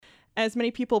As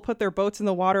many people put their boats in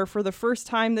the water for the first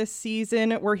time this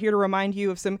season, we're here to remind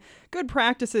you of some good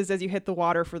practices as you hit the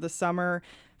water for the summer.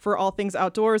 For All Things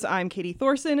Outdoors, I'm Katie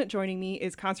Thorson. Joining me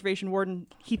is Conservation Warden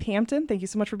Heath Hampton. Thank you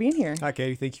so much for being here. Hi,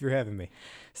 Katie. Thank you for having me.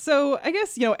 So I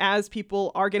guess, as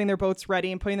people are getting their boats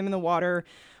ready and putting them in the water,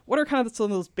 what are kind of some of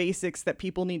those basics that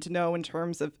people need to know in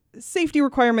terms of safety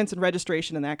requirements and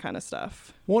registration and that kind of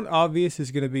stuff? One obvious is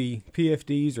going to be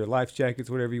PFDs or life jackets,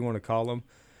 whatever you want to call them.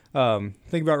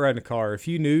 Think about riding a car. If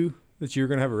you knew that you were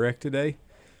going to have a wreck today,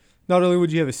 not only would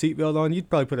you have a seatbelt on, you'd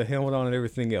probably put a helmet on and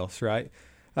everything else, right?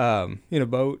 In a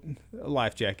boat, a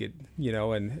life jacket,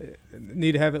 and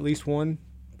need to have at least one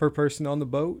per person on the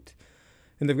boat.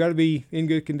 And they've got to be in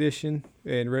good condition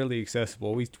and readily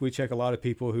accessible. We check a lot of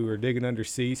people who are digging under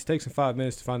seats. It takes them 5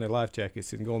 minutes to find their life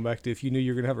jackets. And going back to if you knew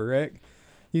you were going to have a wreck,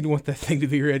 you'd want that thing to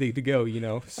be ready to go,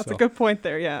 That's a good point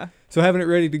there, yeah. So having it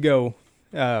ready to go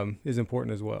is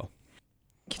important as well.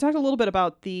 Can you talk a little bit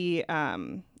about the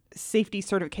safety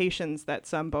certifications that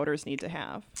some boaters need to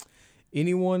have?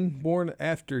 Anyone born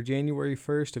after January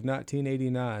 1st of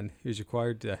 1989 is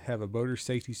required to have a boater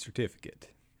safety certificate.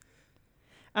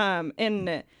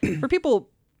 And for people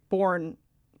born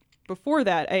before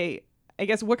that, I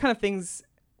guess what kind of things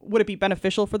would it be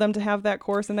beneficial for them to have that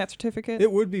course and that certificate?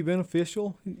 It would be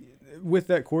beneficial. With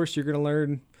that course, you're going to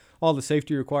learn all the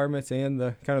safety requirements and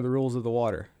the kind of the rules of the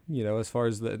water, as far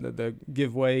as the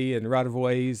give way and right of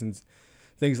ways and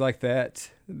things like that.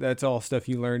 That's all stuff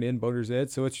you learn in Boater's Ed.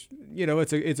 So it's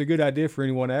a good idea for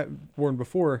anyone born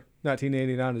before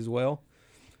 1989 as well.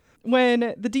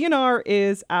 When the DNR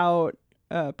is out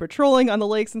patrolling on the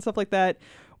lakes and stuff like that,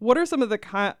 what are some of the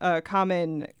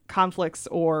common conflicts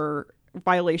or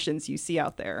violations you see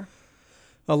out there?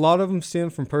 A lot of them stem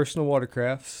from personal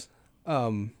watercrafts,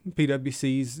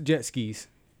 PWCs, jet skis,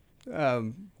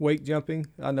 wake jumping.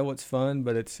 I know it's fun,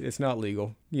 but it's not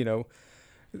legal.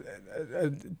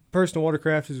 A personal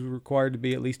watercraft is required to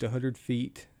be at least 100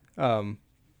 feet from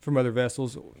other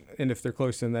vessels, and if they're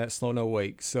closer than that, slow no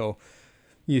wake. So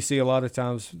you see a lot of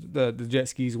times the jet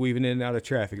skis weaving in and out of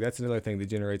traffic. That's another thing that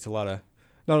generates a lot of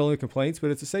not only complaints,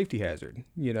 but it's a safety hazard,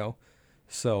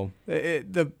 So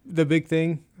the big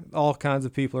thing, all kinds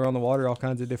of people are on the water, all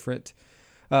kinds of different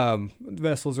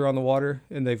vessels are on the water,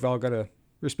 and they've all got to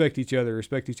respect each other's,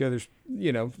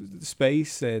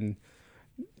 space, and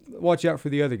watch out for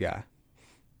the other guy.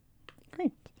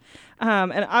 Great.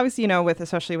 And obviously,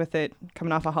 especially with it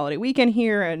coming off a holiday weekend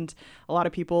here, and a lot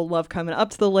of people love coming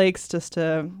up to the lakes just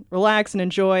to relax and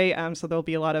enjoy. So there'll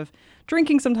be a lot of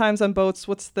drinking sometimes on boats.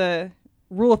 What's the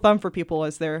rule of thumb for people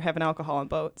as they're having alcohol on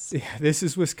boats? Yeah, this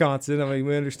is Wisconsin. I mean,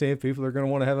 we understand people are going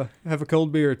to want to have a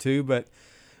cold beer or two, but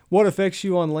what affects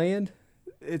you on land,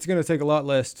 it's going to take a lot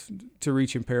less to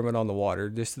reach impairment on the water.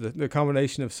 Just the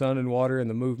combination of sun and water and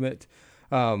the movement.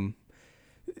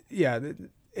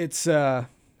 It's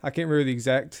I can't remember the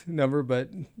exact number, but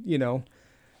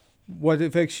what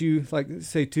affects you, like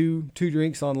say two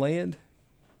drinks on land,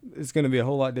 it's going to be a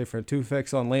whole lot different. 2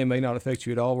 effects on land may not affect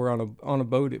you at all. Where on a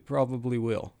boat, it probably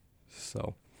will.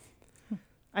 So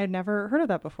I had never heard of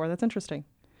that before. That's interesting.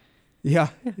 Yeah,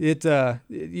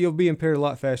 you'll be impaired a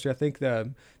lot faster. I think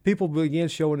the people begin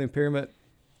showing impairment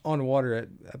on water at,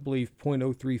 I believe,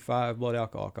 0.035 blood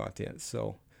alcohol content.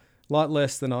 So a lot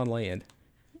less than on land.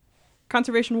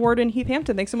 Conservation Warden Heath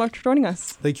Hampton, thanks so much for joining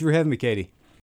us. Thank you for having me, Katie.